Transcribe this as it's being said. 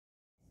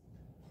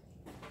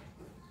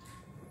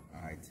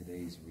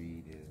Today's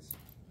read is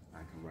I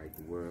Can Write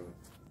the World.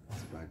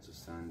 It's by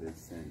Jacinda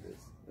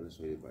Sanders,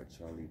 illustrated by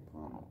Charlie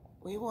Palmer.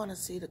 We want to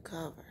see the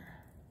cover.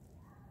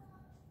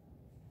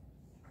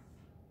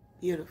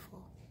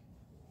 Beautiful.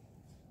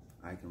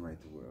 I can write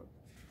the world.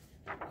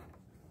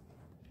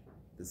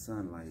 The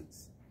sun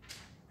lights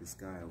the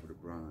sky over the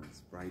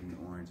bronze, bright and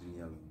orange and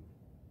yellow.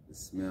 The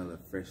smell of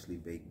freshly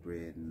baked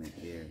bread in the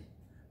air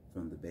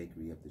from the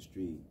bakery up the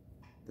street.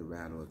 The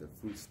rattle of the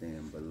fruit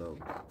stand below,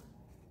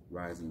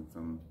 rising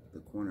from the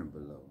corner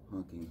below,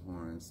 honking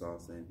horns,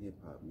 salsa and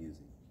hip-hop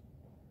music.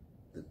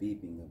 The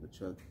beeping of a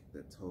truck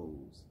that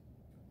tolls.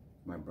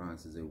 My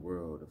Bronx is a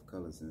world of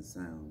colors and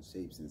sounds,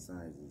 shapes and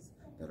sizes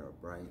that are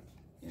bright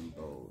and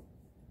bold.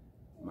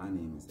 My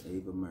name is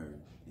Ava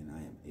Murray, and I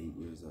am 8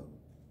 years old.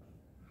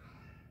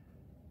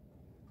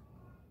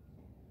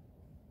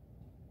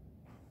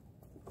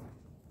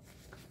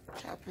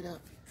 Chop it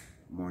up.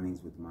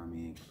 Mornings with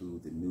mommy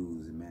include the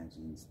news,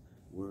 imagines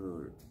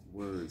words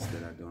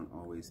that I don't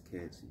always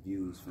catch,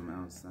 views from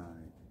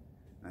outside.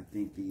 I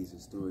think these are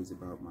stories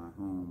about my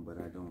home, but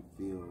I don't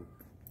feel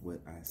what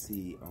I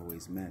see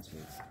always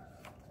matches.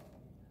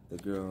 The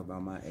girl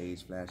about my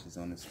age flashes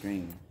on the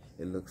screen.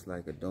 It looks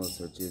like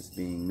adults are just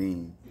being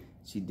mean.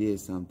 She did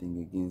something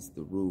against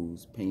the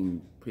rules,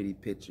 painting pretty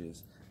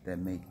pictures that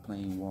make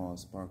plain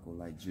walls sparkle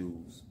like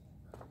jewels.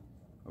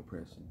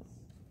 Oppression.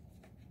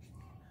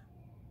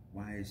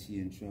 Why is she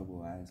in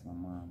trouble? I asked my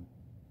mom.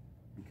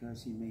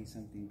 Because she made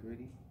something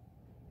pretty?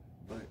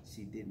 But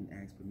she didn't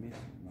ask permission,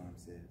 Mom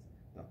says.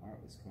 The art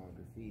was called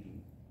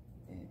graffiti,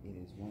 and it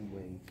is one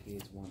way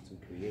kids want to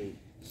create,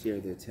 share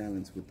their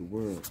talents with the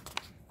world.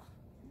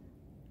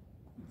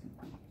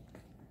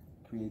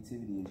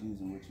 Creativity is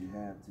using what you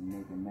have to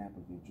make a map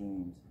of your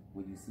dreams.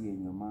 What you see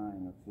in your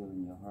mind or feel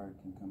in your heart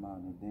can come out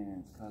in a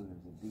dance,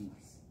 colors, or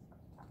beats.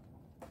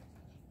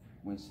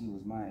 When she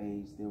was my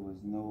age, there was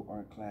no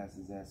art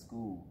classes at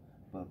school,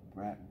 but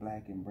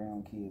black and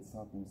brown kids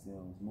taught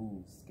themselves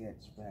move,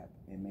 sketch, rap,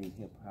 and made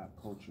hip-hop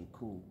culture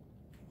cool.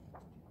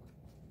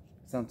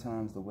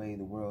 Sometimes the way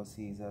the world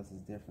sees us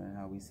is different than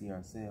how we see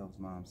ourselves,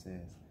 Mom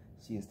says.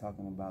 She is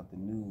talking about the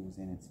news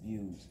and its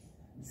views.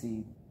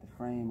 See, the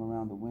frame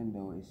around the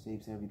window, it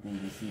shapes everything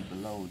you see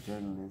below.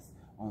 Journalists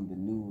on the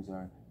news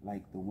are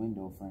like the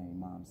window frame,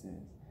 Mom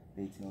says.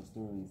 They tell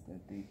stories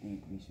that they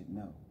think we should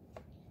know.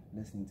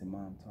 Listening to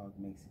Mom talk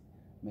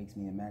makes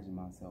me imagine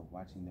myself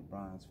watching the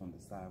Bronx from the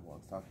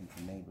sidewalks, talking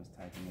to neighbors,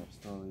 typing up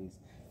stories,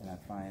 and I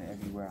find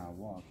everywhere I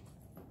walk